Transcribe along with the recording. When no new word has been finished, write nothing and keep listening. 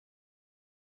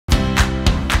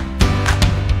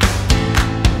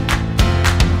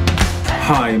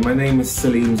Hi, my name is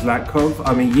Salim Zlatkov.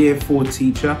 I'm a Year 4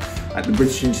 teacher at the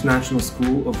British International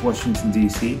School of Washington,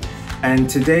 D.C. And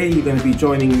today you're going to be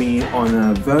joining me on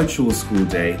a virtual school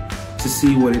day to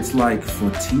see what it's like for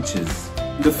teachers.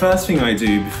 The first thing I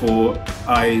do before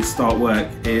I start work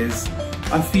is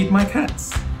I feed my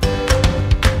cats.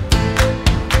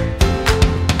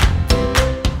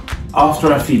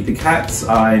 After I feed the cats,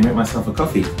 I make myself a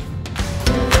coffee.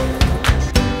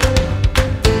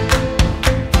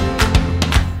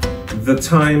 The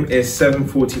time is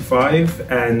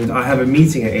 7:45 and I have a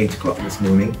meeting at 8 o'clock this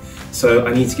morning, so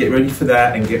I need to get ready for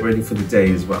that and get ready for the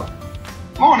day as well.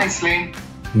 Morning, Salim.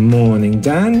 Morning,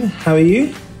 Dan. How are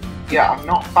you? Yeah, I'm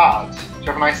not bad. Did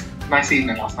you have a nice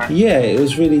evening last night? Yeah, it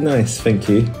was really nice, thank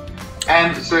you.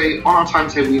 So on our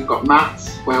timetable we've got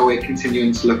maths, where we're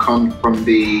continuing to look on from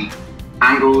the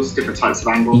angles, different types of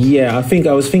angles. Yeah,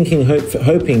 I was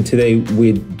hoping today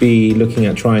we'd be looking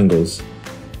at triangles.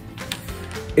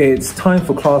 It's time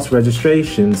for class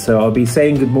registration, so I'll be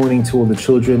saying good morning to all the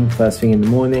children first thing in the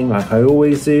morning, like I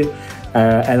always do,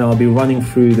 and I'll be running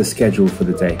through the schedule for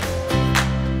the day.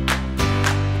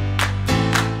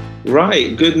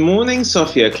 Right, good morning,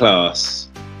 Sophia class.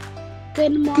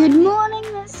 Good morning. Good morning,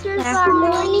 Mr.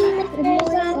 Zlatkov. Good morning, Mr.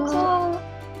 Zlatkov.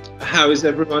 How is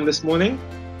everyone this morning?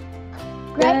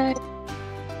 Good.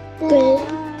 Good.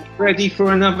 Ready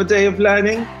for another day of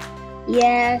learning?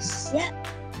 Yes. Yeah.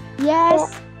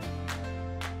 Yes.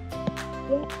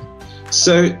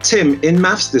 So, Tim, in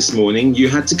maths this morning, you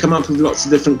had to come up with lots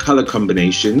of different colour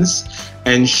combinations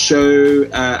and show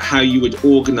how you would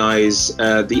organise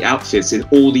the outfits in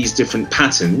all these different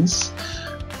patterns.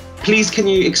 Please, can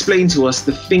you explain to us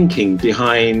the thinking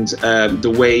behind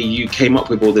the way you came up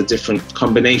with all the different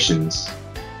combinations?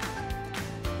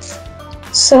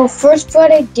 So first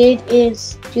what I did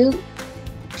is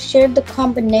shared the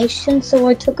combination, so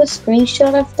I took a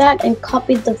screenshot of that and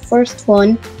copied the first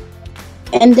one.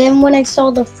 And then when I saw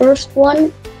the first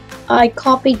one, I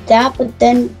copied that, but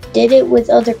then did it with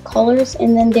other colors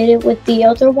and then did it with the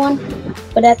other one,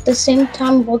 but at the same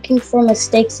time looking for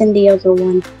mistakes in the other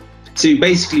one. So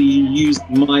basically you used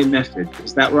my method,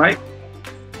 is that right?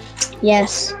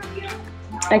 Yes.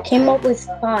 I came up with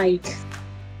 5.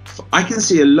 I can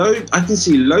see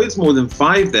loads more than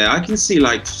 5 there. I can see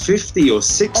like 50 or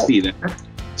 60 there.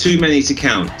 Too many to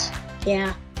count.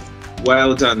 Yeah.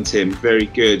 Well done, Tim. Very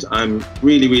good. I'm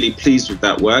really, really pleased with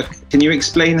that work. Can you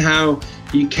explain how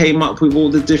you came up with all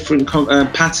the different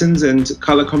patterns and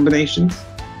color combinations?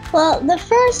 Well, the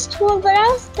first one, what I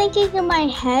was thinking in my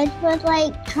head was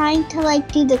trying to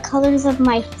do the colors of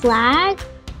my flag.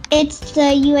 It's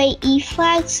the UAE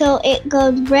flag, so it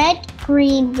goes red,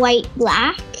 green, white,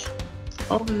 black.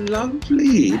 Oh,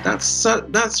 lovely.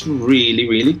 That's really,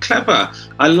 really clever.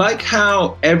 I like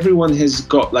how everyone has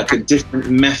got a different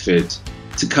method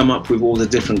to come up with all the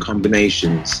different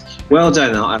combinations. Well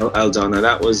done, Aldana.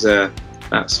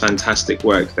 That's fantastic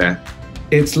work there.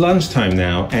 It's lunchtime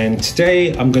now, and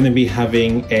today I'm going to be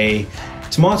having a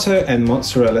tomato and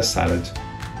mozzarella salad.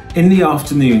 In the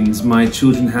afternoons, my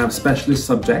children have specialist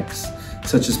subjects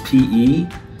such as PE,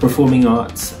 performing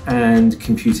arts, and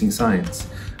computing science.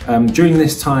 During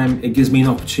this time, it gives me an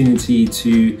opportunity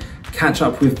to catch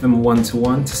up with them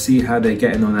one-to-one to see how they're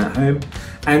getting on at home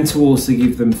and to also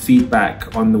give them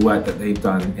feedback on the work that they've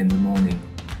done in the morning.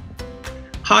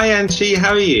 Hi Anchi,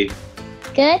 how are you?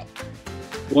 Good.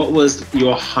 What was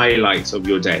your highlight of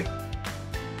your day?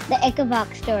 The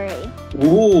Ichabod story.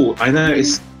 Ooh, I know,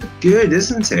 it's good,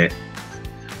 isn't it?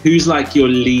 Who's your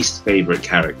least favourite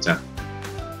character?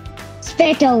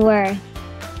 Spittleworth.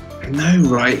 I know,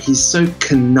 right? He's so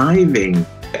conniving.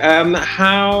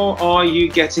 How are you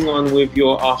getting on with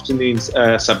your afternoon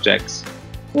subjects?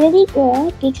 Really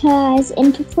good, because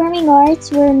in performing arts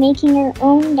we're making our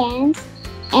own dance,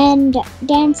 and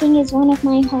dancing is one of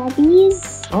my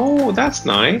hobbies. Oh, that's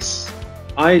nice.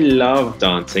 I love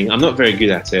dancing. I'm not very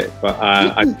good at it, but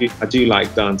I do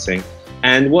like dancing.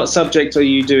 And what subject are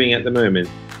you doing at the moment?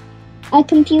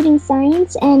 Computing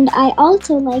science, and I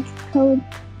also like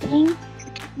coding.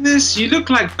 Goodness, you look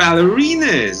like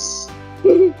ballerinas.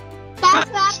 That's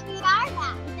what we are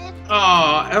now.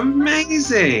 Oh,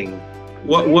 amazing.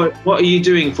 What are you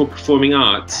doing for performing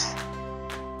arts?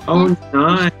 Oh,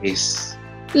 nice.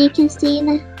 You can see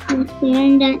that's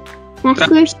where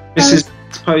Mrs.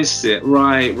 Post it.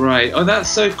 Right. Oh, that's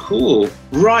so cool.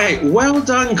 Right, well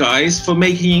done, guys, for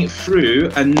making it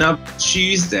through another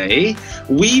Tuesday.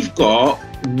 We've got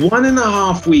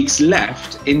 1.5 weeks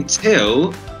left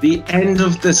until the end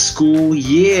of the school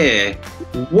year.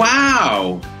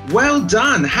 Wow, well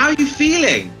done. How are you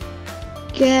feeling?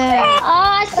 Good.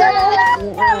 Awesome.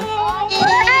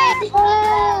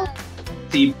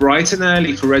 see you bright and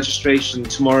early for registration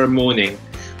tomorrow morning.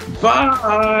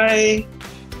 Bye!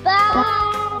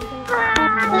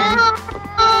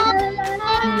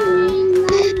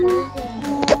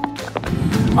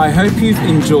 I hope you've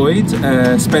enjoyed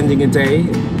spending a day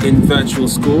in virtual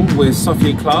school with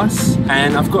Sophie class,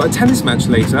 and I've got a tennis match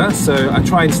later, so I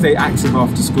try and stay active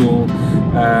after school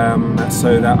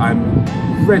so that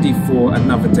I'm ready for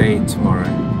another day tomorrow.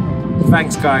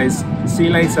 Thanks guys, see you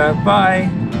later, bye!